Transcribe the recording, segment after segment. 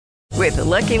With the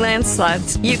Lucky Land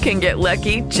Slots, you can get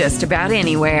lucky just about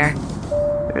anywhere.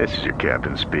 This is your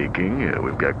captain speaking.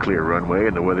 We've got clear runway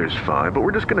and the weather's fine, but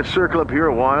we're just going to circle up here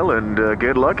a while and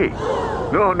get lucky.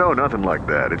 No, nothing like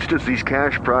that. It's just these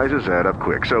cash prizes add up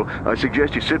quick. So I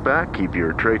suggest you sit back, keep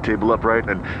your tray table upright,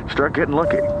 and start getting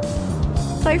lucky.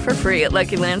 Play for free at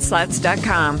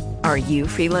LuckyLandSlots.com. Are you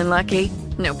feeling lucky?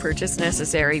 No purchase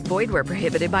necessary. Void where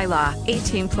prohibited by law.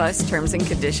 18 plus terms and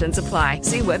conditions apply.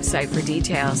 See website for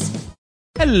details.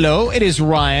 Hello, it is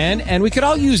Ryan, and we could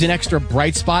all use an extra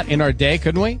bright spot in our day,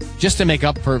 couldn't we? Just to make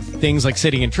up for things like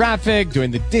sitting in traffic,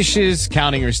 doing the dishes,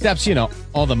 counting your steps,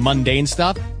 all the mundane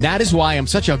stuff. That is why I'm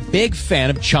such a big fan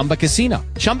of Chumba Casino.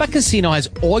 Chumba Casino has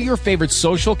all your favorite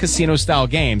social casino-style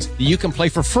games that you can play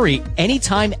for free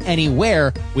anytime,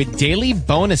 anywhere with daily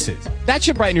bonuses. That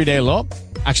should brighten your day a little.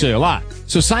 Actually, a lot.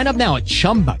 So sign up now at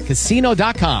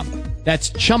ChumbaCasino.com.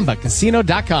 That's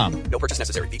ChumbaCasino.com. No purchase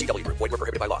necessary. VGW Group. Void where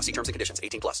prohibited by law. See terms and conditions.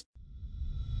 18 plus.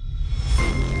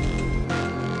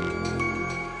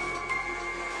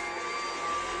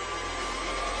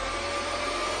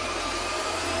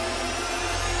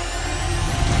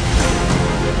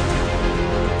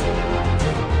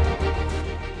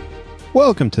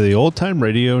 Welcome to the Old Time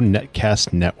Radio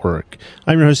Netcast Network.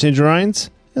 I'm your host, Andrew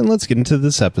Rhynes, and let's get into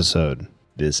this episode.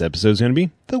 This episode is going to be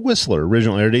The Whistler.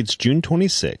 Original air date's June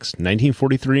 26,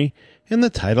 1943, and the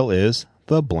title is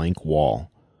The Blank Wall.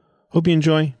 Hope you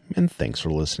enjoy, and thanks for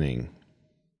listening.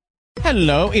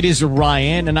 Hello, it is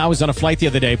Ryan, and I was on a flight the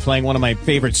other day playing one of my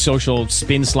favorite social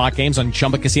spin slot games on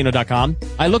ChumbaCasino.com.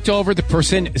 I looked over at the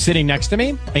person sitting next to me,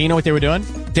 and you know what they were doing?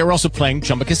 They were also playing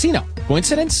Chumba Casino.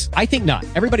 Coincidence? I think not.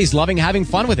 Everybody's loving having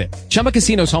fun with it. Chumba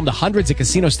Casino is home to hundreds of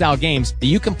casino-style games that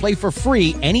you can play for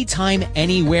free anytime,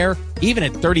 anywhere, even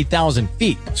at 30,000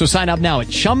 feet. So sign up now at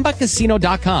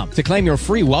ChumbaCasino.com to claim your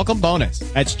free welcome bonus.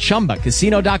 That's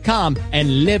ChumbaCasino.com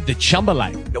and live the Chumba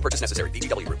life. No purchase necessary.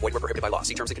 VGW Group. Void where prohibited by law.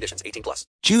 See terms and conditions. 18 plus.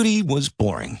 Judy was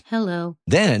boring. Hello.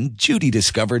 Then Judy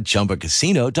discovered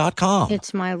ChumbaCasino.com.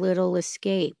 It's my little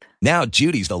escape. Now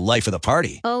Judy's the life of the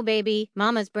party. Oh, baby,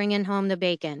 mama's bringing home the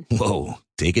bacon. Whoa,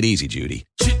 take it easy, Judy.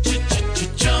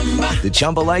 The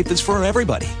Chumba life is for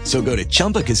everybody. So go to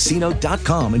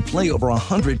ChumbaCasino.com and play over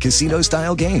 100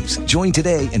 casino-style games. Join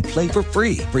today and play for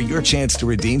free for your chance to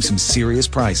redeem some serious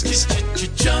prizes.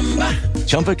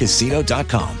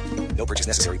 ChumbaCasino.com. No purchase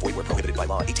necessary. Void where prohibited by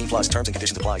law. 18 plus terms and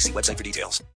conditions apply. See website for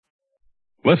details.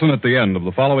 Listen at the end of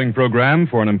the following program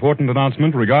for an important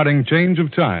announcement regarding change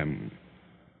of time.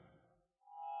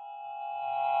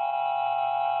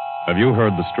 Have you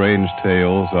heard the strange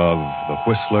tales of the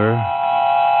Whistler?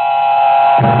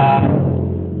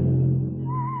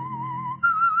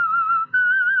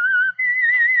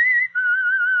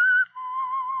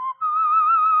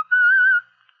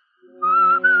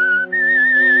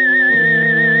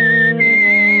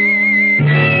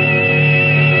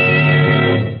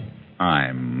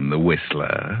 I'm the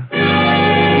Whistler.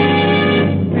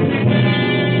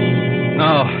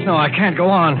 No, I can't go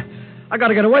on. I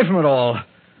gotta get away from it all.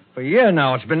 For a year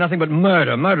now, it's been nothing but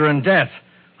murder and death.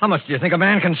 How much do you think a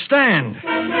man can stand?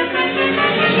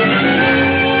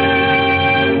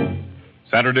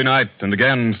 Saturday night, and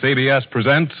again, CBS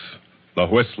presents The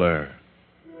Whistler.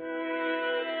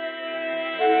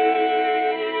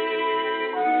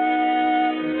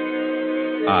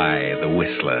 I, the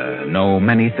Whistler, know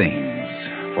many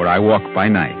things, for I walk by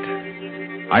night.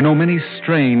 I know many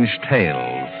strange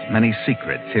tales, many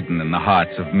secrets hidden in the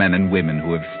hearts of men and women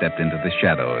who have stepped into the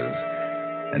shadows.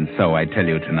 And so I tell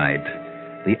you tonight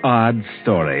the odd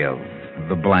story of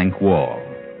the blank wall.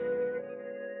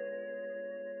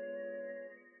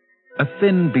 A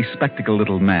thin, bespectacled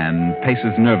little man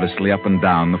paces nervously up and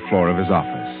down the floor of his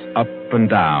office, up and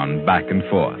down, back and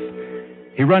forth.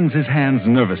 He runs his hands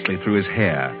nervously through his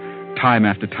hair. Time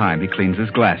after time, he cleans his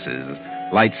glasses,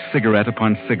 lights cigarette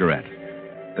upon cigarette.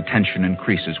 The tension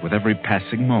increases with every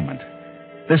passing moment.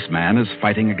 This man is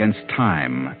fighting against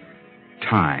time.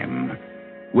 Time.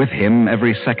 With him,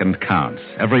 every second counts.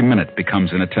 Every minute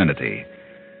becomes an eternity.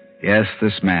 Yes,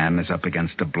 this man is up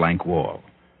against a blank wall.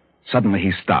 Suddenly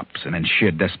he stops, and in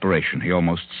sheer desperation, he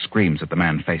almost screams at the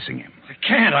man facing him.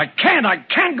 I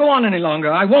can't go on any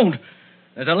longer. I won't.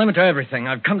 There's a limit to everything.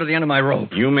 I've come to the end of my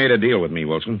rope. You made a deal with me,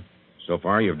 Wilson. So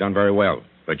far, you've done very well.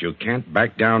 But you can't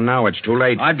back down now. It's too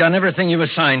late. I've done everything you've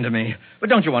assigned to me. But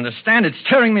don't you understand? It's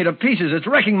tearing me to pieces. It's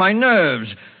wrecking my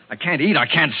nerves. I can't eat. I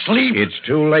can't sleep. It's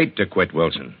too late to quit,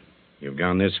 Wilson. You've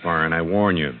gone this far, and I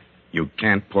warn you. You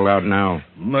can't pull out now.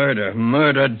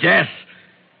 Murder, death.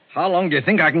 How long do you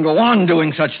think I can go on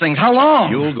doing such things? How long?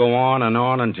 You'll go on and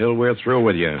on until we're through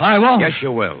with you. I won't. Yes,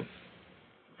 you will.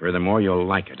 Furthermore, you'll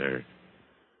like it, or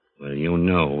Well, you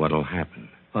know what'll happen.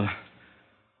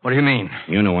 What do you mean?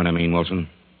 You know what I mean, Wilson.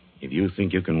 If you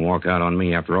think you can walk out on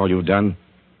me after all you've done,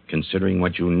 considering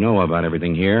what you know about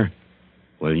everything here,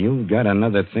 well, you've got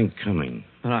another think coming.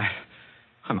 But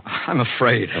I'm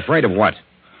afraid. Afraid of what?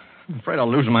 I'm afraid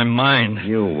I'll lose my mind.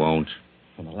 You won't.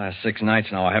 For the last 6 nights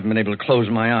now, I haven't been able to close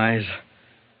my eyes.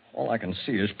 All I can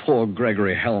see is poor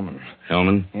Gregory Hellman.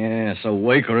 Hellman? Yes,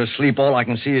 awake or asleep, all I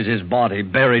can see is his body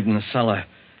buried in the cellar.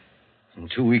 And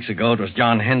 2 weeks ago, it was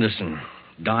John Henderson,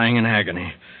 dying in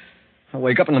agony. I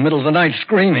wake up in the middle of the night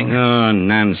screaming. Oh,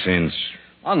 nonsense.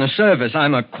 On the surface,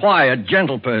 I'm a quiet,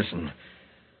 gentle person.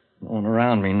 No one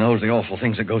around me knows the awful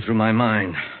things that go through my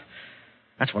mind.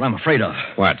 That's what I'm afraid of.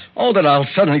 What? Oh, that I'll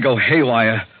suddenly go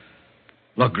haywire.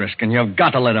 Look, Griskin, you've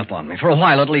got to let up on me, for a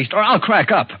while at least, or I'll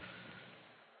crack up.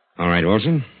 All right,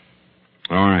 Wilson.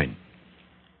 All right.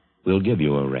 We'll give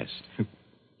you a rest.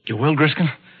 You will, Griskin?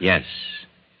 Yes.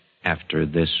 After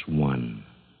this one.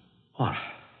 What?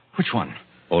 Which one?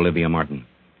 Olivia Martin.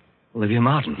 Olivia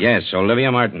Martin? Yes,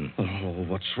 Olivia Martin. Oh,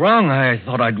 what's wrong? I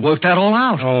thought I'd worked that all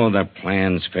out. Oh, the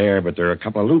plan's fair, but there are a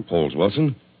couple of loopholes,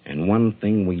 Wilson. And one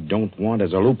thing we don't want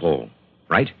is a loophole.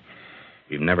 Right?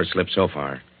 We've never slipped so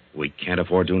far. We can't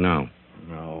afford to now.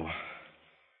 No.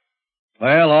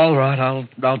 Well, all right.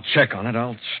 I'll check on it.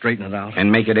 I'll straighten it out.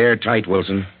 And make it airtight,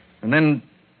 Wilson. And then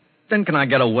can I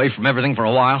get away from everything for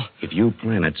a while? If you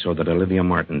plan it so that Olivia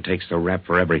Martin takes the rap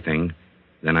for everything,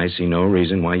 then I see no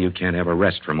reason why you can't have a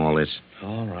rest from all this.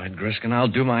 All right, Griskin, I'll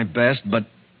do my best, but...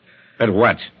 But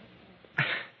what?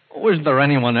 Isn't there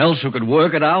anyone else who could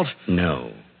work it out?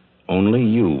 No. Only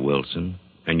you, Wilson.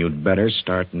 And you'd better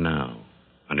start now.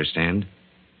 Understand?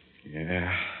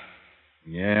 Yeah,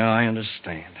 I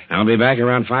understand. I'll be back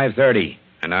around 5:30,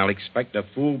 and I'll expect a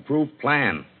foolproof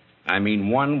plan. I mean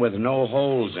one with no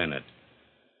holes in it.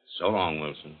 So long,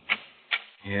 Wilson.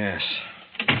 Yes.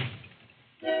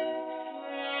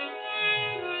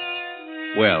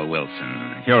 Well,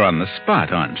 Wilson, you're on the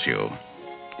spot, aren't you?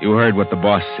 You heard what the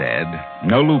boss said.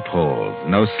 No loopholes,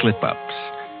 no slip-ups.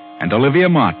 And Olivia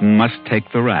Martin must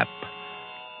take the rap.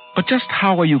 But just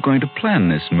how are you going to plan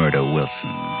this murder,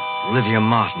 Wilson? Olivia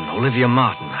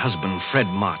Martin, husband Fred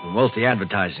Martin, wealthy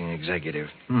advertising executive.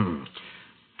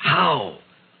 How?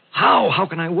 How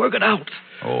can I work it out?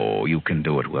 Oh, you can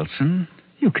do it, Wilson.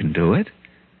 You can do it.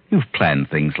 You've planned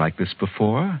things like this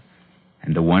before.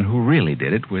 And the one who really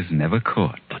did it was never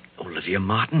caught. But Olivia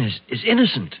Martin is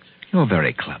innocent. You're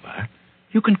very clever.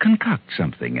 You can concoct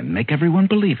something and make everyone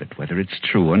believe it, whether it's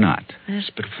true or not. Yes,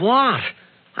 but what?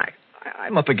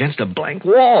 I'm up against a blank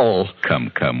wall.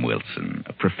 Come, Wilson.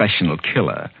 A professional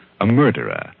killer. A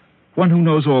murderer. One who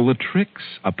knows all the tricks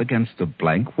up against a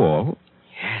blank wall.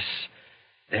 Yes.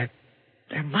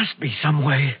 There must be some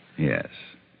way. Yes.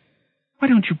 Why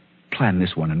don't you plan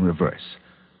this one in reverse?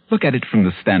 Look at it from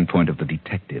the standpoint of the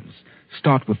detectives.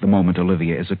 Start with the moment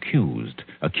Olivia is accused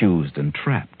and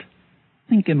trapped.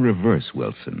 Think in reverse,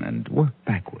 Wilson, and work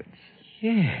backwards.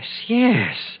 Yes.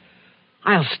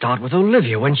 I'll start with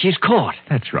Olivia when she's caught.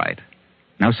 That's right.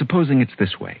 Now, supposing it's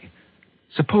this way.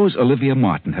 Suppose Olivia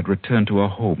Martin had returned to her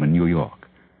home in New York.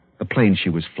 The plane she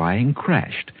was flying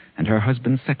crashed, and her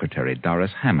husband's secretary,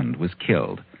 Doris Hammond, was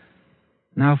killed.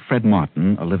 Now Fred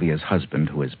Martin, Olivia's husband,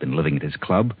 who has been living at his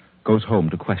club, goes home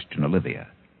to question Olivia.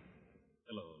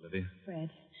 Hello, Olivia.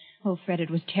 Fred. Oh, Fred, it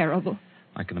was terrible.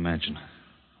 I can imagine.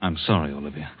 I'm sorry,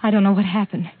 Olivia. I don't know what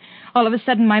happened. All of a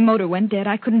sudden, my motor went dead.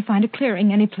 I couldn't find a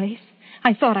clearing anyplace.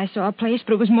 I thought I saw a place,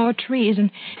 but it was more trees, and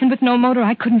with no motor,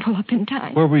 I couldn't pull up in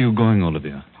time. Where were you going,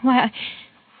 Olivia? Why,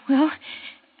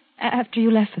 after you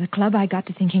left for the club, I got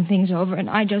to thinking things over, and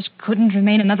I just couldn't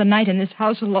remain another night in this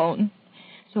house alone.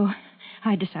 So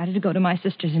I decided to go to my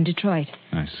sister's in Detroit.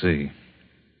 I see.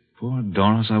 Poor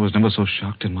Doris, I was never so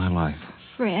shocked in my life.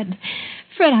 Fred,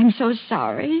 I'm so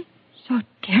sorry. So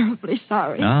terribly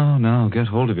sorry. No, get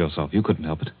hold of yourself. You couldn't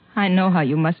help it. I know how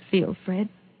you must feel, Fred.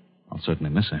 I'll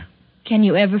certainly miss her. Can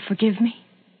you ever forgive me?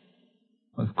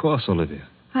 Of course, Olivia.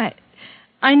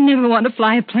 I never want to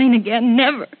fly a plane again,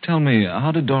 never. Tell me,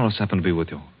 how did Doris happen to be with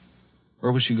you?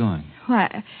 Where was she going?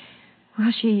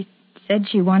 She said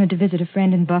she wanted to visit a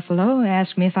friend in Buffalo,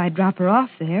 asked me if I'd drop her off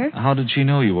there. How did she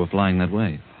know you were flying that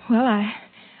way? Well,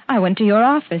 I went to your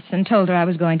office and told her I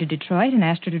was going to Detroit and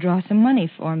asked her to draw some money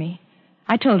for me.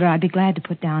 I told her I'd be glad to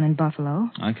put down in Buffalo.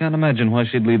 I can't imagine why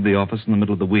she'd leave the office in the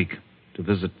middle of the week to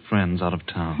visit friends out of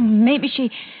town. Maybe she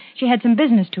had some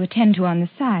business to attend to on the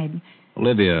side.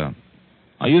 Olivia,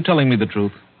 are you telling me the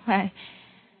truth?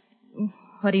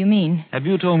 What do you mean? Have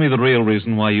you told me the real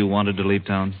reason why you wanted to leave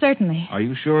town? Certainly. Are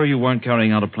you sure you weren't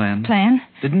carrying out a plan? Plan?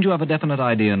 Didn't you have a definite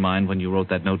idea in mind when you wrote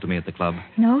that note to me at the club?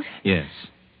 Note? Yes.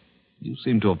 You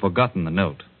seem to have forgotten the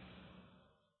note.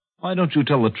 Why don't you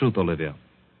tell the truth, Olivia?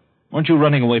 Weren't you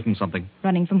running away from something?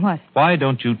 Running from what? Why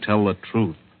don't you tell the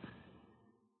truth?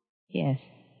 Yes.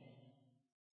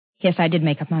 Yes, I did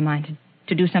make up my mind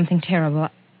to do something terrible.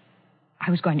 I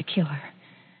was going to kill her.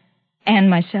 And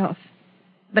myself.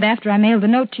 But after I mailed the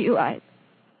note to you, I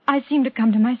seemed to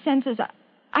come to my senses.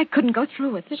 I couldn't go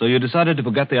through with it. So you decided to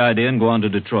forget the idea and go on to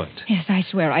Detroit? Yes, I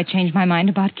swear I changed my mind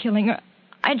about killing her.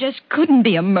 I just couldn't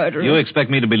be a murderer. You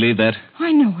expect me to believe that?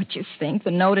 I know what you think,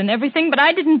 the note and everything, but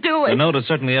I didn't do it. The note is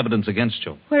certainly evidence against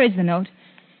you. Where is the note?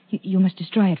 You must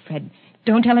destroy it, Fred.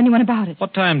 Don't tell anyone about it.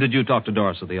 What time did you talk to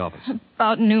Doris at the office?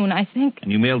 About noon, I think.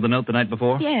 And you mailed the note the night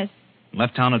before? Yes.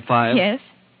 Left town at 5? Yes.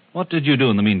 What did you do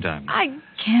in the meantime? I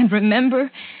can't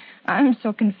remember. I'm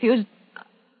so confused.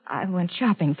 I went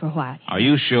shopping for a while. Are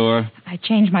you sure? I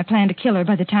changed my plan to kill her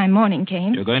by the time morning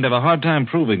came. You're going to have a hard time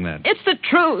proving that. It's the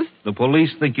truth. The police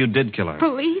think you did kill her.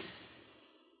 Police?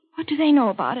 What do they know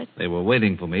about it? They were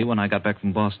waiting for me when I got back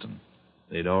from Boston.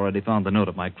 They'd already found the note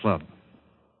at my club.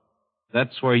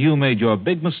 That's where you made your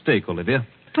big mistake, Olivia.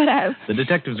 But The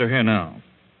detectives are here now.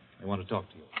 They want to talk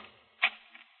to you.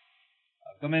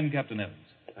 Come in, Captain Evans.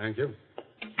 Thank you.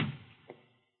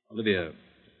 Olivia,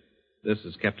 this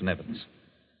is Captain Evans.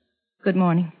 Good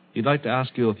morning. He'd like to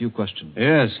ask you a few questions.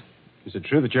 Yes. Is it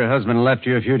true that your husband left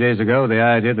you a few days ago with the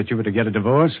idea that you were to get a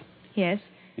divorce? Yes.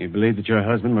 You believed that your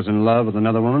husband was in love with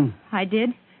another woman? I did.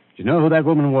 Did you know who that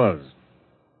woman was?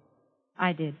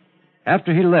 I did.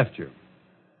 After he left you,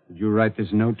 did you write this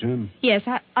note to him? Yes,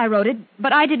 I wrote it,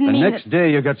 but I didn't mean The next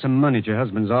day you got some money at your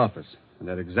husband's office. And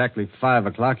at exactly 5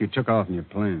 o'clock, you took off in your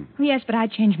plane. Yes, but I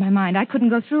changed my mind. I couldn't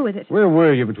go through with it. Where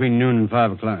were you between noon and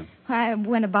 5 o'clock? I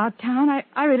went about town.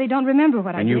 I really don't remember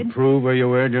what I did. Can you prove where you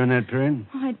were during that period?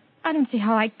 I don't see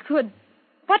how I could.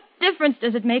 What difference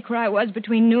does it make where I was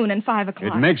between noon and 5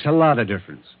 o'clock? It makes a lot of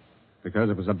difference. Because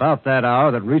it was about that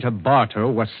hour that Rita Bartow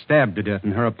was stabbed to death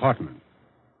in her apartment.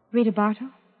 Rita Bartow?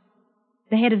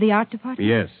 The head of the art department?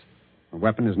 Yes. A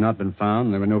weapon has not been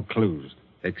found. There were no clues,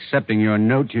 excepting your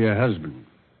note to your husband.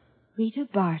 Rita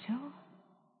Bartow?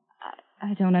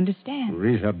 I don't understand.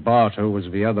 Rita Bartow was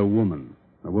the other woman.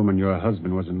 The woman your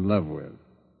husband was in love with.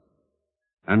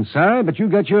 I'm sorry, but you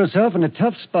got yourself in a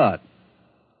tough spot.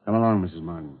 Come along, Mrs.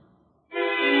 Martin.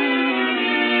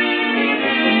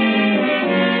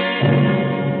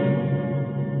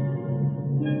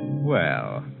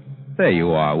 Well, there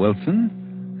you are,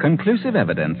 Wilson. Conclusive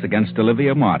evidence against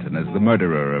Olivia Martin as the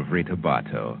murderer of Rita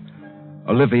Bartow.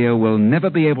 Olivia will never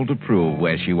be able to prove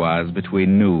where she was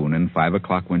between noon and 5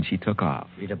 o'clock when she took off.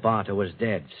 Rita Bartow was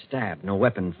dead, stabbed, no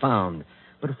weapon found.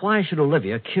 But why should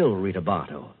Olivia kill Rita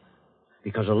Bartow?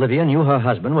 Because Olivia knew her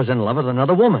husband was in love with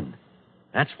another woman.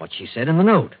 That's what she said in the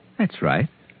note. That's right.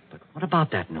 But what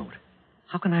about that note?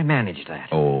 How can I manage that?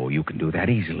 Oh, you can do that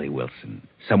easily, Wilson.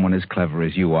 Someone as clever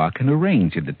as you are can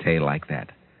arrange a detail like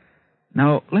that.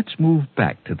 Now, let's move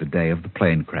back to the day of the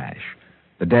plane crash.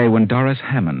 The day when Doris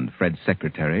Hammond, Fred's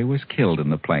secretary, was killed in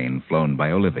the plane flown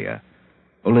by Olivia.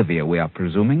 Olivia, we are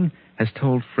presuming, has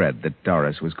told Fred that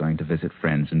Doris was going to visit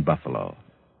friends in Buffalo.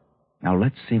 Now,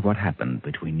 let's see what happened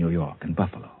between New York and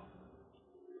Buffalo.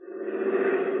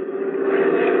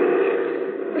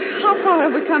 How far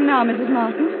have we come now, Mrs.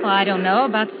 Martin? Oh, I don't know,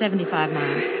 about 75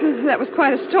 miles. That was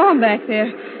quite a storm back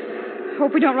there.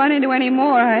 Hope we don't run into any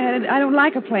more. I don't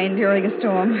like a plane during a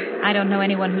storm. I don't know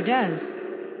anyone who does.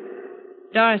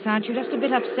 Doris, aren't you just a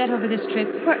bit upset over this trip?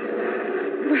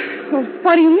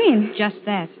 What do you mean? Just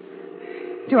that.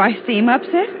 Do I seem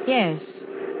upset? Yes.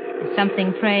 Is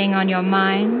something preying on your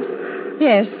mind?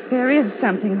 Yes, there is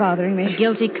something bothering me. A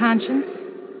guilty conscience?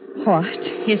 What?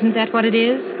 Isn't that what it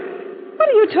is? What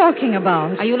are you talking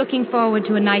about? Are you looking forward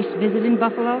to a nice visit in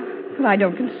Buffalo? Well, I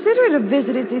don't consider it a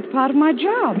visit. It's part of my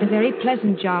job. And a very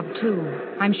pleasant job, too.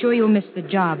 I'm sure you'll miss the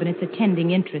job and its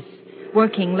attending interests.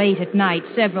 Working late at night,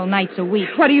 several nights a week.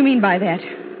 What do you mean by that?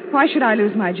 Why should I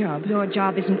lose my job? Your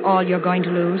job isn't all you're going to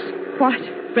lose. What?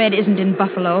 Fred isn't in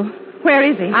Buffalo. Where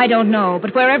is he? I don't know,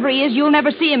 but wherever he is, you'll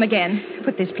never see him again.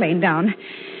 Put this plane down.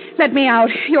 Let me out.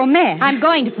 You're mad. I'm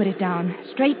going to put it down.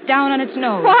 Straight down on its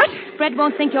nose. What? Fred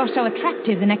won't think you're so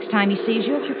attractive the next time he sees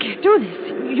you. You can't do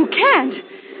this. You can't.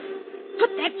 Put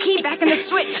that key back in the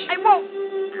switch. I won't.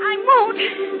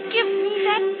 Give me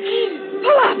that key.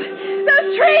 Pull up.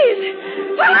 Those trees.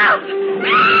 Pull up.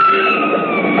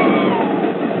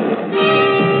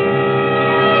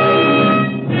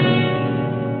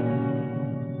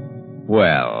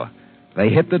 Well, they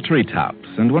hit the treetops,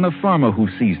 and when a farmer who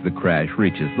sees the crash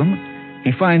reaches them,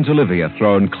 he finds Olivia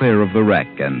thrown clear of the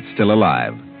wreck and still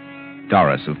alive.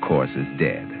 Doris, of course, is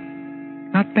dead.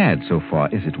 Not bad so far,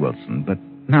 is it, Wilson? But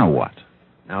now what?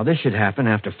 Now, this should happen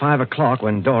after 5 o'clock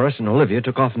when Doris and Olivia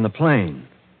took off in the plane.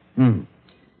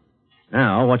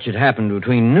 Now, what should happen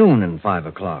between noon and 5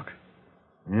 o'clock?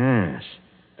 Yes,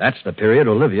 that's the period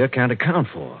Olivia can't account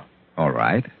for. All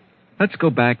right. Let's go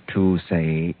back to,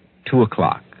 say, 2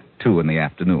 o'clock, 2 in the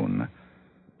afternoon.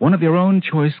 One of your own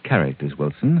choice characters,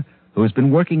 Wilson, who has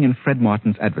been working in Fred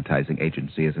Martin's advertising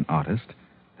agency as an artist,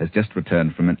 has just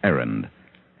returned from an errand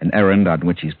on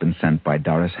which he's been sent by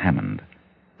Doris Hammond.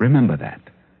 Remember that.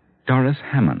 Doris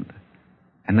Hammond.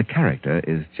 And the character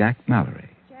is Jack Mallory.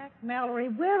 Jack Mallory,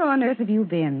 where on earth have you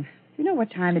been? You know what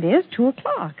time it is, 2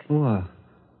 o'clock. Oh,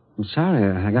 I'm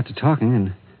sorry. I got to talking,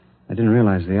 and I didn't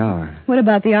realize the hour. What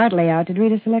about the art layout? Did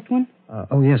Rita select one?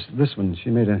 Oh, yes, this one.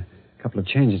 She made a couple of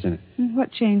changes in it.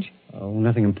 What change? Oh,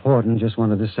 nothing important. Just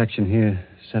wanted this section here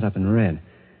set up in red.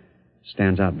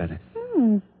 Stands out better.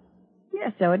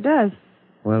 Yes, so it does.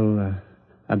 Well,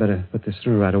 I better put this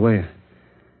through right away.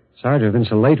 Sorry to have been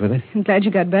so late with it. I'm glad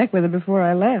you got back with it before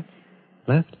I left.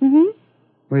 Left? Mm-hmm.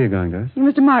 Where are you going, Doris?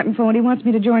 Mr. Martin phoned. He wants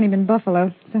me to join him in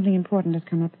Buffalo. Something important has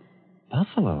come up.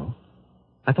 Buffalo?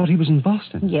 I thought he was in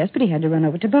Boston. Yes, but he had to run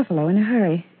over to Buffalo in a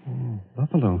hurry. Oh,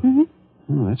 Buffalo? Mm-hmm.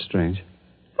 Oh, that's strange.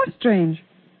 What's strange?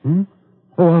 I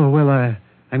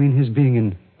mean his being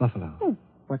in Buffalo. Oh,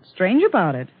 what's strange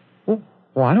about it? Oh,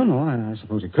 I don't know. I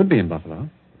suppose he could be in Buffalo.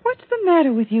 What's the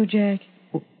matter with you, Jack?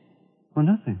 Well,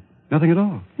 nothing. Nothing at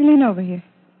all. Lean over here.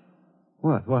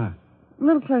 What? Why? A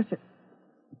little closer.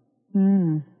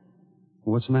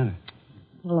 What's the matter?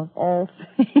 Well, of all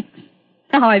things.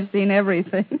 Now I've seen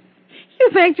everything.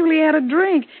 You've actually had a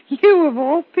drink. You, of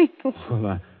all people.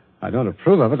 Well, I don't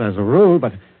approve of it as a rule,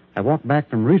 but I walked back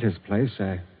from Rita's place.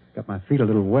 I got my feet a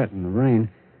little wet in the rain.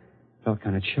 Felt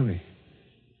kind of chilly.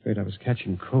 Afraid I was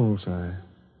catching cold, so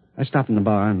I stopped in the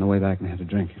bar on the way back and had a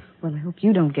drink. Well, I hope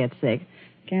you don't get sick.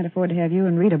 Can't afford to have you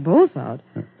and Rita both out.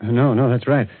 No, that's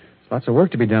right. There's lots of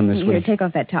work to be done this Here, week. take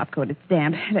off that top coat. It's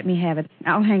damp. Let me have it.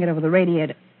 I'll hang it over the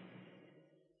radiator.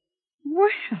 Well,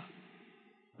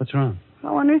 What's wrong?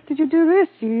 how on earth did you do this?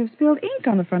 You've spilled ink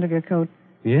on the front of your coat.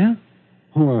 Yeah?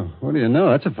 Well, what do you know?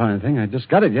 That's a fine thing. I just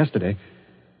got it yesterday.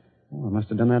 Oh, I must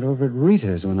have done that over at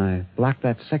Rita's when I blocked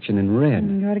that section in red.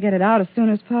 You ought to get it out as soon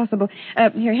as possible.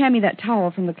 Here, hand me that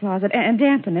towel from the closet and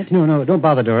dampen it. No, don't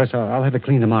bother, Doris. I'll have it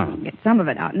cleaned tomorrow. Get some of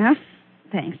it out now.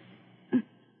 Thanks.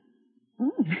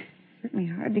 Certainly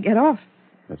hard to get off.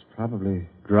 That's probably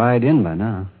dried in by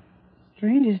now.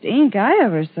 Strangest ink I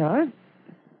ever saw. It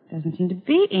doesn't seem to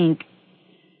be ink.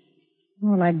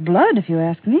 More like blood, if you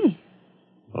ask me.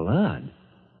 Blood?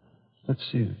 Let's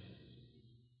see.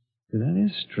 That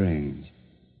is strange.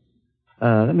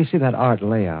 Let me see that art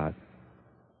layout.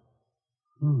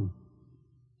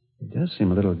 It does seem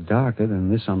a little darker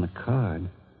than this on the card.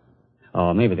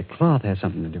 Oh, maybe the cloth has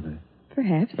something to do with it.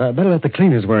 Perhaps. Better let the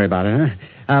cleaners worry about it,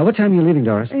 huh? What time are you leaving,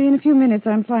 Doris? In a few minutes.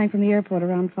 I'm flying from the airport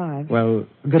around 5. Well,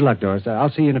 good luck, Doris.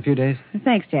 I'll see you in a few days.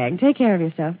 Thanks, Jack. Take care of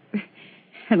yourself.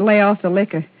 And lay off the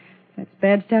liquor. That's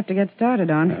bad stuff to get started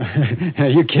on. Are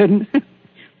you kidding?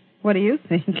 What do you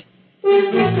think?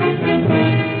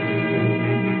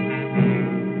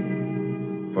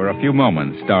 For a few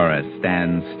moments, Doris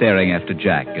stands staring after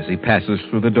Jack as he passes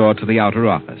through the door to the outer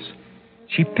office.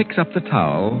 She picks up the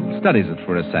towel, studies it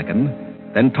for a second,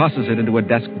 then tosses it into a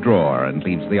desk drawer and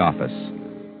leaves the office.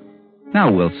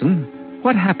 Now, Wilson,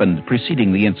 what happened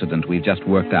preceding the incident we've just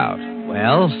worked out?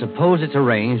 Well, suppose it's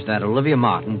arranged that Olivia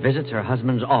Martin visits her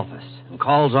husband's office and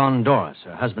calls on Doris,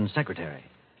 her husband's secretary.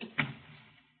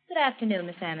 Good afternoon,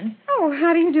 Miss Hammond. Oh,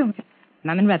 how do you do?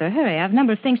 I'm in rather a hurry. I have a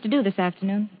number of things to do this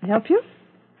afternoon. Help you?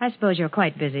 I suppose you're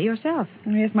quite busy yourself.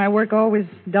 Oh, yes, my work always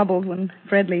doubles when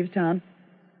Fred leaves town.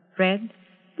 Fred?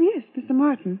 Yes, Mr.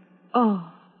 Martin.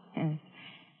 Oh, yes.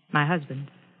 My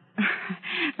husband.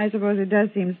 I suppose it does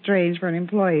seem strange for an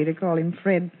employee to call him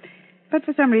Fred. But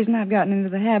for some reason I've gotten into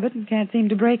the habit and can't seem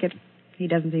to break it. He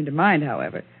doesn't seem to mind,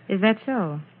 however. Is that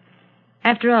so?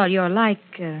 After all, you're like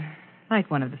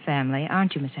one of the family,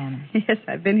 aren't you, Miss Hammond? Yes,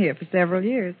 I've been here for several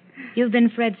years. You've been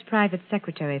Fred's private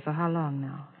secretary for how long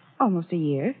now? Almost a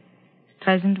year.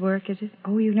 Pleasant work, is it?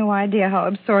 Oh, you've no idea how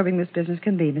absorbing this business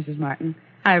can be, Mrs. Martin.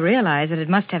 I realize that it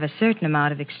must have a certain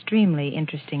amount of extremely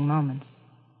interesting moments.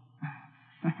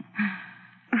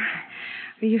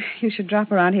 You should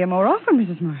drop around here more often,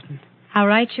 Mrs. Martin. How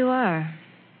right you are.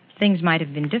 Things might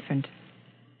have been different.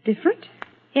 Different?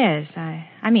 Yes,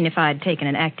 I mean if I'd taken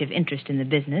an active interest in the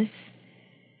business.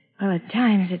 Well, at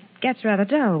times it gets rather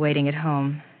dull waiting at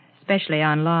home, especially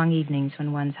on long evenings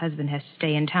when one's husband has to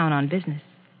stay in town on business.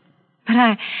 But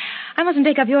I mustn't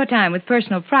take up your time with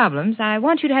personal problems. I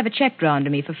want you to have a check drawn to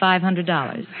me for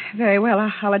 $500. Very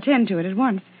well. I'll attend to it at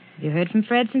once. You heard from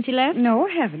Fred since he left? No,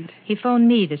 I haven't. He phoned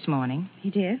me this morning. He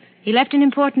did? He left an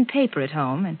important paper at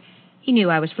home, and he knew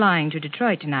I was flying to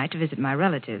Detroit tonight to visit my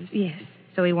relatives. Yes.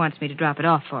 So he wants me to drop it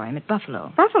off for him at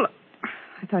Buffalo. Buffalo?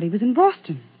 I thought he was in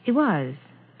Boston. He was,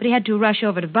 but he had to rush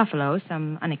over to Buffalo.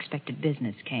 Some unexpected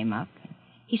business came up.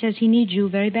 He says he needs you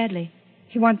very badly.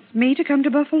 He wants me to come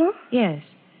to Buffalo? Yes.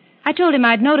 I told him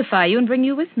I'd notify you and bring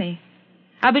you with me.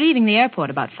 I'll be leaving the airport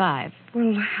about 5.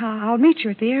 Well, I'll meet you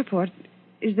at the airport.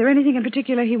 Is there anything in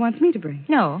particular he wants me to bring?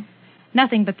 No.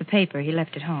 Nothing but the paper he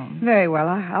left at home. Very well.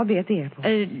 I'll be at the airport.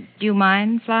 Do you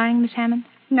mind flying, Miss Hammond?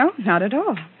 No, not at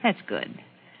all. That's good.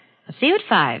 I'll see you at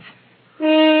 5.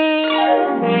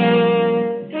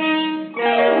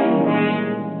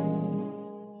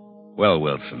 Well,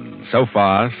 Wilson, so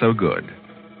far, so good.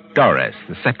 Doris,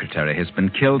 the secretary, has been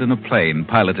killed in a plane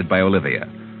piloted by Olivia.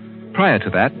 Prior to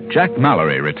that, Jack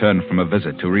Mallory returned from a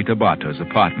visit to Rita Bartow's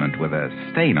apartment with a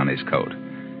stain on his coat.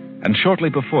 And shortly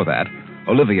before that,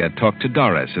 Olivia talked to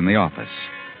Doris in the office.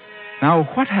 Now,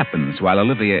 what happens while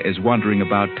Olivia is wandering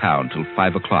about town till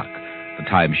 5 o'clock, the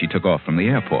time she took off from the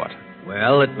airport?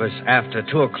 Well, it was after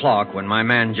 2 o'clock when my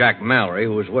man Jack Mallory,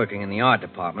 who was working in the art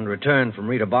department, returned from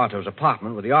Rita Bartow's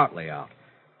apartment with the art layout.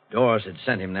 Doris had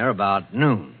sent him there about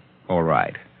noon. All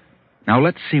right. Now,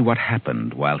 let's see what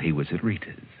happened while he was at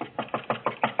Rita's.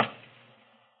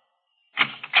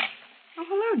 Oh,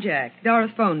 hello, Jack.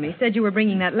 Doris phoned me. Said you were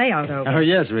bringing that layout over. Oh,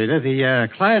 yes, Rita. The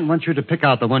client wants you to pick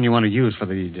out the one you want to use for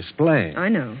the display. I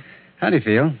know. How do you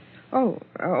feel? Oh,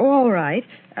 all right.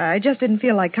 I just didn't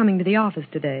feel like coming to the office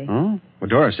today. Oh? Well,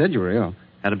 Doris said you were ill.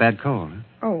 Had a bad cold.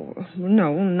 Huh? Oh,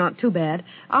 no, not too bad.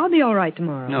 I'll be all right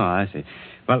tomorrow. No, I see.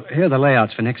 Well, here are the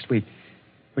layouts for next week.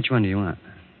 Which one do you want?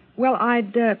 Well,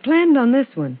 I'd planned on this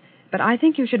one, but I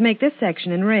think you should make this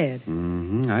section in red.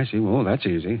 Mm-hmm, I see. Well, that's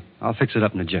easy. I'll fix it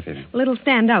up in a jiffy. Well, it'll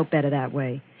stand out better that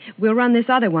way. We'll run this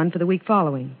other one for the week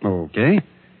following. Okay.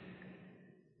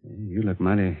 You look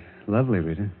mighty lovely,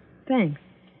 Rita. Thanks.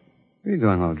 Where are you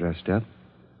going all dressed up?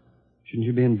 Shouldn't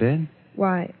you be in bed?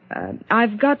 Why,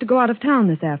 I've got to go out of town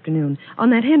this afternoon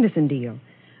on that Henderson deal.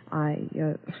 I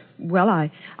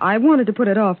wanted to put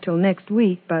it off till next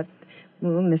week, but,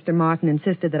 well, Mr. Martin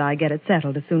insisted that I get it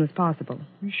settled as soon as possible.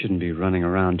 You shouldn't be running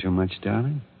around too much,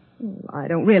 darling. I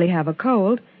don't really have a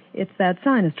cold. It's that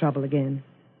sinus trouble again.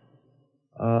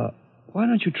 Why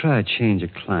don't you try a change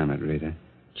of climate, Rita?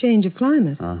 Change of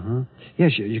climate? Uh-huh.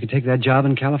 Yes, you could take that job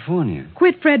in California.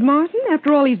 Quit Fred Martin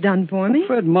after all he's done for me?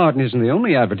 Fred Martin isn't the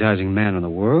only advertising man in the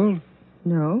world.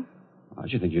 No? I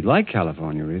should think you'd like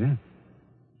California, Rita.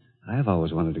 I've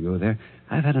always wanted to go there.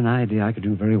 I've had an idea I could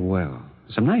do very well.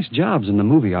 Some nice jobs in the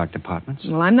movie art departments.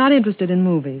 Well, I'm not interested in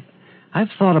movies. I've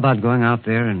thought about going out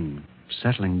there and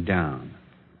settling down.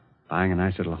 Buying a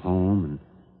nice little home and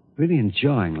really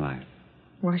enjoying life.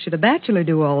 Why should a bachelor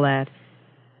do all that?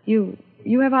 You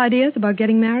have ideas about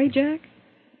getting married, Jack?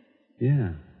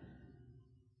 Yeah.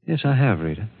 Yes, I have,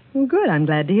 Rita. Well, good. I'm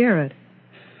glad to hear it.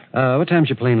 What time's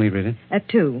your plane leave, Rita? At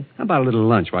 2. How about a little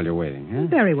lunch while you're waiting, huh?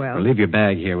 Very well. Leave your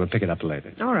bag here. We'll pick it up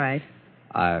later. All right.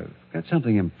 I've got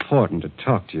something important to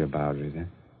talk to you about, Rita.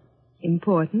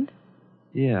 Important?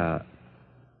 Yeah.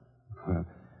 Well,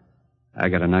 I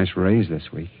got a nice raise this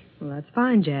week. Well, that's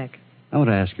fine, Jack. I want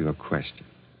to ask you a question.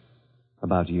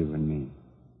 About you and me.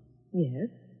 Yes?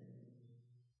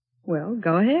 Well,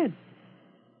 go ahead.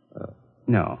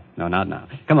 No, not now.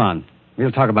 Come on.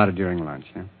 We'll talk about it during lunch,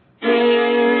 huh?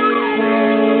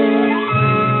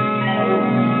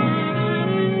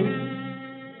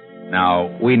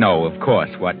 Now, we know, of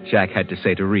course, what Jack had to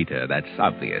say to Rita. That's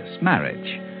obvious.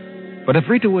 Marriage. But if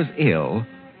Rita was ill,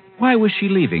 why was she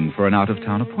leaving for an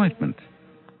out-of-town appointment?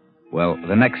 Well,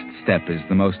 the next step is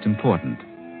the most important.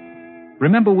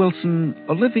 Remember, Wilson,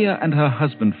 Olivia and her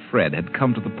husband Fred had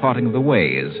come to the parting of the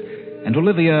ways, and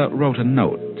Olivia wrote a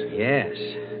note. Yes,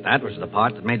 that was the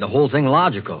part that made the whole thing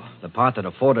logical, the part that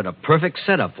afforded a perfect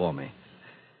setup for me.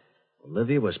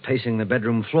 Olivia was pacing the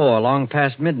bedroom floor long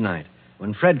past midnight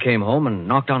when Fred came home and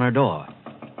knocked on her door.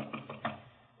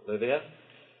 Olivia?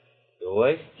 You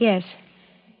awake? Yes.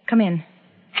 Come in.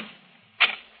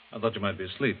 I thought you might be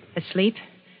asleep. Asleep?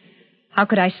 How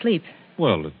could I sleep?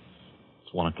 Well,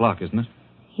 it's 1 o'clock, isn't it?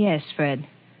 Yes, Fred.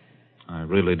 I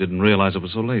really didn't realize it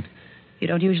was so late. You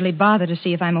don't usually bother to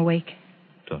see if I'm awake.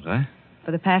 Don't I?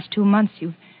 For the past 2 months,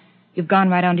 you've gone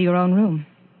right on to your own room.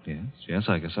 Yes,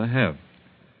 I guess I have.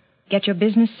 Get your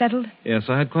business settled? Yes,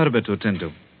 I had quite a bit to attend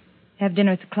to. Have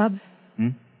dinner at the club?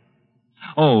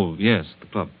 Oh, yes, the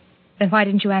club. Then why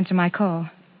didn't you answer my call?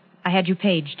 I had you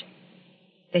paged.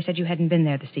 They said you hadn't been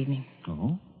there this evening.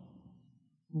 Oh?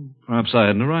 Perhaps I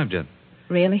hadn't arrived yet.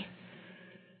 Really?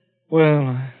 Well,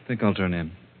 I think I'll turn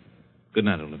in. Good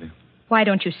night, Olivia. Why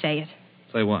don't you say it?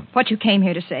 Say what? What you came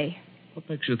here to say. What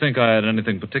makes you think I had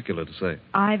anything particular to say?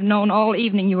 I've known all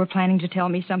evening you were planning to tell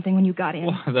me something when you got in.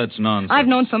 Why, that's nonsense. I've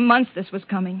known for months this was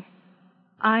coming.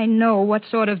 I know what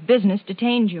sort of business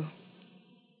detained you.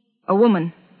 A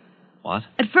woman. What?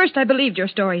 At first, I believed your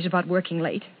stories about working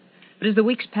late. But as the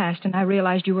weeks passed and I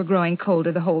realized you were growing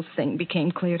colder, the whole thing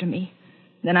became clear to me.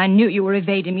 Then I knew you were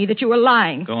evading me, that you were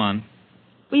lying. Go on.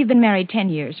 We've been married 10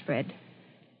 years, Fred.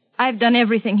 I've done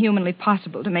everything humanly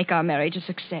possible to make our marriage a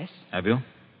success. Have you?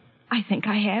 I think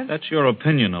I have. That's your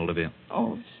opinion, Olivia.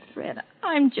 Oh, Fred,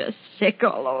 I'm just sick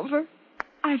all over.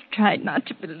 I've tried not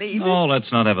to believe it. Oh,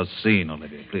 let's not have a scene,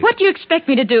 Olivia, please. What do you expect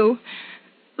me to do?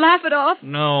 Laugh it off?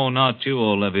 No, not you,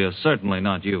 Olivia. Certainly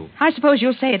not you. I suppose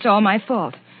you'll say it's all my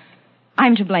fault.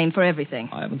 I'm to blame for everything.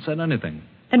 I haven't said anything.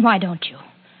 Then why don't you?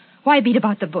 Why beat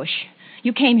about the bush?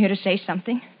 You came here to say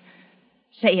something.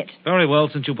 Say it. Very well,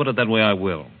 since you put it that way, I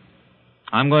will.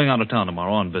 I'm going out of town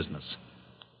tomorrow on business.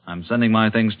 I'm sending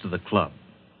my things to the club.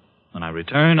 When I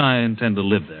return, I intend to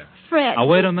live there. Fred. Now,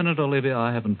 wait a minute, Olivia.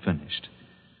 I haven't finished.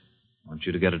 I want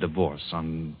you to get a divorce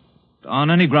on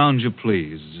any grounds you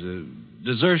please.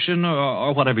 Desertion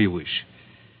or whatever you wish.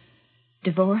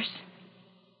 Divorce?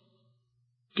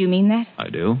 Do you mean that? I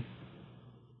do.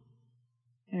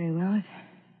 Very well. If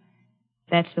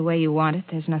that's the way you want it,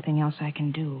 there's nothing else I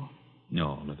can do.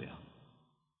 No, Olivia.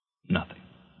 Nothing.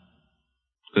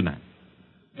 Good night.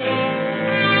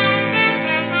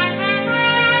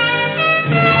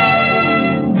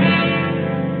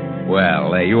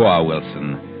 Well, there you are,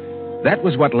 Wilson. That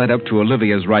was what led up to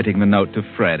Olivia's writing the note to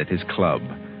Fred at his club.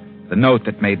 The note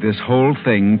that made this whole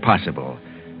thing possible.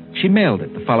 She mailed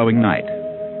it the following night.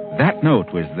 That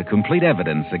note was the complete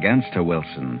evidence against her,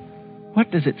 Wilson.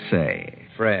 What does it say?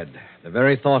 Fred, the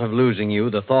very thought of losing you,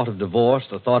 the thought of divorce,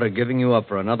 the thought of giving you up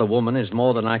for another woman is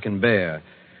more than I can bear.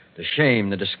 The shame,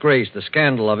 the disgrace, the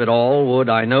scandal of it all would,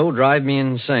 I know, drive me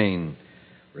insane.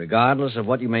 Regardless of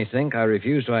what you may think, I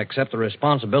refuse to accept the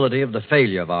responsibility of the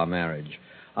failure of our marriage.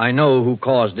 I know who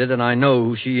caused it, and I know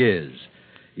who she is.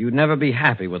 You'd never be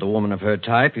happy with a woman of her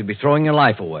type. You'd be throwing your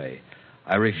life away.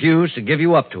 I refuse to give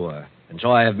you up to her, and so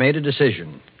I have made a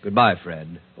decision. Goodbye,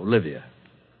 Fred. Olivia.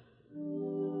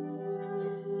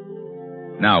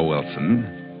 Now,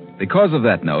 Wilson, because of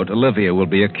that note, Olivia will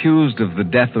be accused of the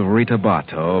death of Rita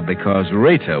Bartow because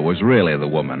Rita was really the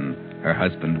woman her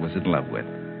husband was in love with.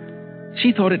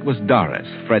 She thought it was Doris,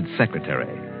 Fred's secretary.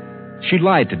 She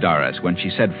lied to Doris when she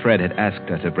said Fred had asked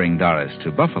her to bring Doris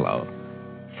to Buffalo.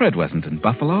 Fred wasn't in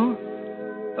Buffalo.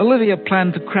 Olivia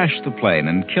planned to crash the plane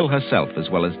and kill herself as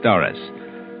well as Doris.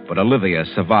 But Olivia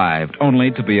survived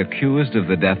only to be accused of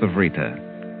the death of Rita.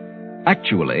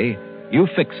 Actually, you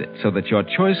fix it so that your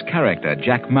choice character,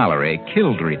 Jack Mallory,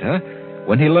 killed Rita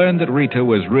when he learned that Rita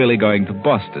was really going to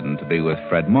Boston to be with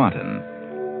Fred Martin.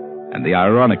 And the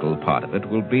ironical part of it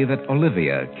will be that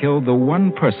Olivia killed the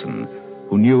one person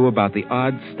who knew about the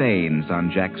odd stains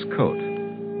on Jack's coat.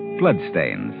 Blood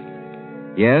stains.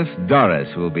 Yes,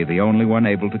 Doris will be the only one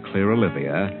able to clear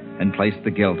Olivia and place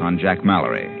the guilt on Jack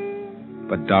Mallory.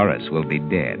 But Doris will be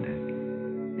dead.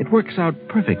 It works out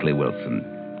perfectly, Wilson.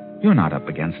 You're not up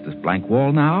against this blank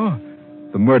wall now.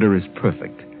 The murder is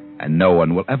perfect, and no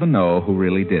one will ever know who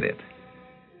really did it.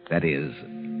 That is,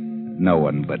 no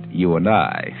one but you and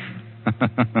I.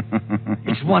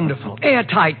 It's wonderful.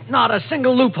 Airtight. Not a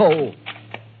single loophole.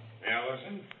 Now,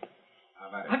 listen.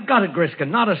 I've got it, Griskin.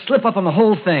 Not a slip-up on the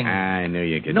whole thing. I knew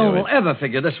you could No one do will it. ever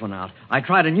figure this one out. I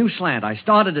tried a new slant. I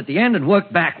started at the end and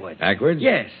worked backwards. Backwards?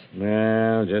 Yes.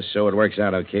 Well, just so it works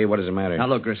out okay, what does it matter? Now,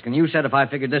 look, Griskin, you said if I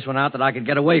figured this one out that I could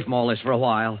get away from all this for a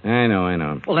while. I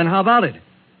know. Well, then how about it?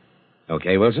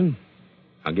 Okay, Wilson.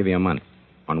 I'll give you a month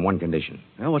on one condition.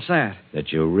 Well, what's that?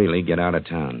 That you really get out of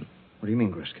town. What do you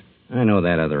mean, Griskin? I know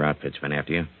that other outfit's been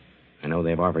after you. I know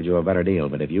they've offered you a better deal,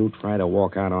 but if you try to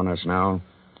walk out on us now,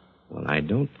 well, I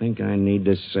don't think I need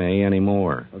to say any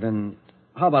more. Well, then,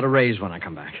 how about a raise when I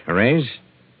come back? A raise?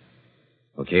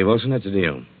 Okay, Wilson, that's a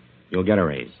deal. You'll get a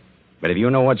raise. But if you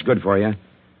know what's good for you,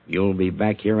 you'll be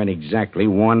back here in exactly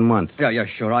 1 month. Yeah,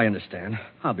 sure, I understand.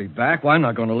 I'll be back. Why, I'm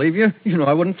not going to leave you. You know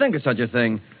I wouldn't think of such a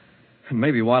thing.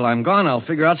 Maybe while I'm gone, I'll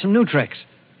figure out some new tricks.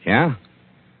 Yeah?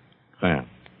 Well,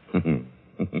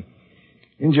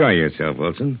 enjoy yourself,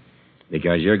 Wilson,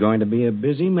 because you're going to be a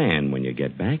busy man when you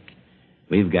get back.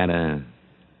 We've got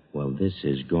this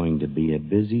is going to be a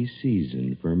busy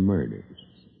season for murders.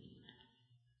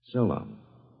 So long.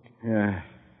 Yeah.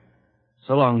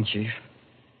 So long, Chief.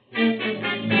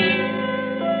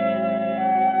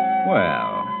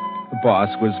 Well, the boss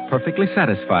was perfectly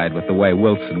satisfied with the way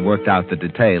Wilson worked out the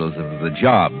details of the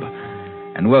job.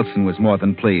 And Wilson was more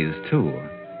than pleased, too.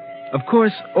 Of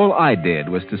course, all I did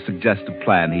was to suggest a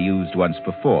plan he used once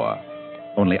before,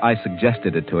 only I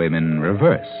suggested it to him in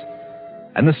reverse.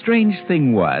 And the strange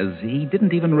thing was, he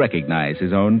didn't even recognize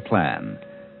his own plan.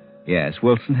 Yes,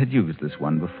 Wilson had used this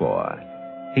one before.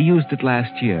 He used it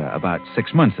last year, about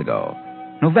 6 months ago,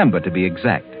 November to be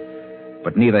exact.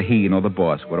 But neither he nor the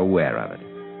boss were aware of it.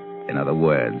 In other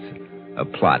words, a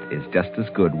plot is just as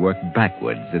good worked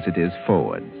backwards as it is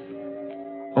forwards.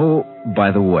 Oh,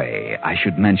 by the way, I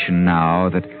should mention now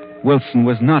that Wilson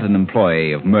was not an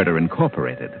employee of Murder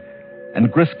Incorporated,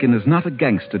 and Griskin is not a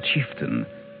gangster chieftain.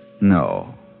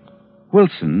 No.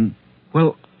 Wilson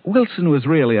was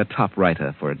really a top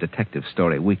writer for a detective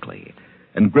story weekly,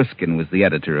 and Griskin was the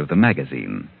editor of the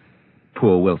magazine.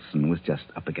 Poor Wilson was just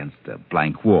up against a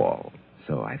blank wall,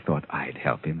 so I thought I'd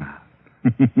help him out.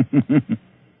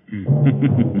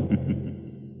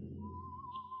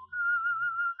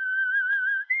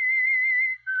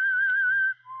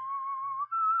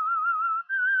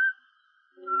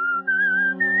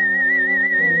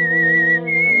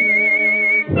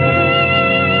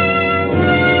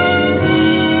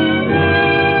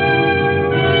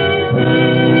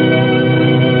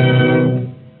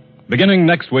 Beginning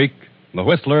next week, The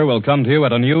Whistler will come to you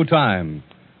at a new time,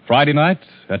 Friday night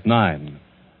at 9.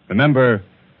 Remember,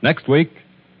 next week,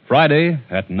 Friday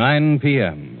at 9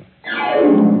 p.m.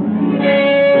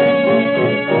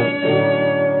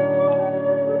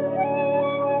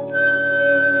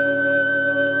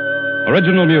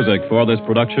 Original music for this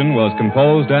production was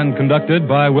composed and conducted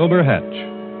by Wilbur Hatch.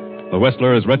 The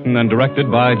Whistler is written and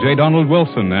directed by J. Donald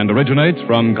Wilson and originates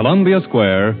from Columbia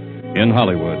Square in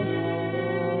Hollywood.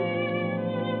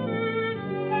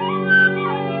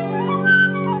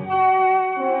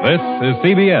 This is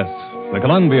CBS, the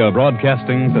Columbia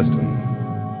Broadcasting System.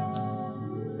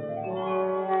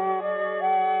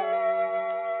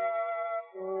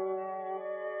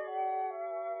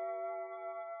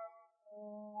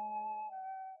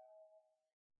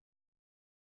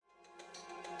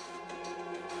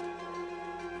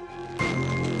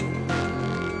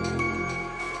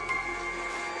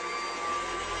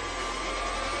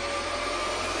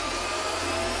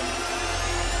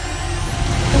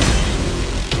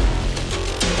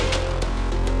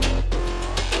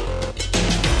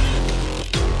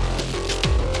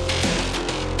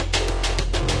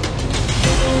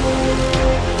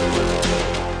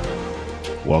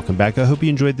 Welcome back. I hope you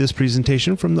enjoyed this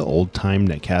presentation from the Old Time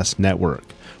Netcast Network.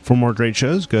 For more great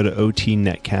shows, go to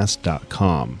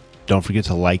otnetcast.com. Don't forget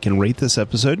to like and rate this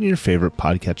episode in your favorite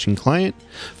podcatching client.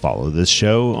 Follow this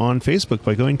show on Facebook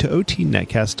by going to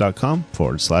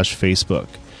otnetcast.com/Facebook.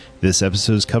 This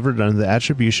episode is covered under the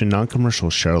Attribution Non-Commercial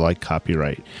Share-alike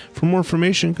copyright. For more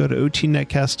information, go to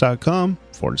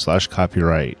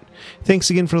otnetcast.com/copyright. Thanks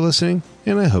again for listening,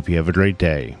 and I hope you have a great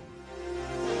day.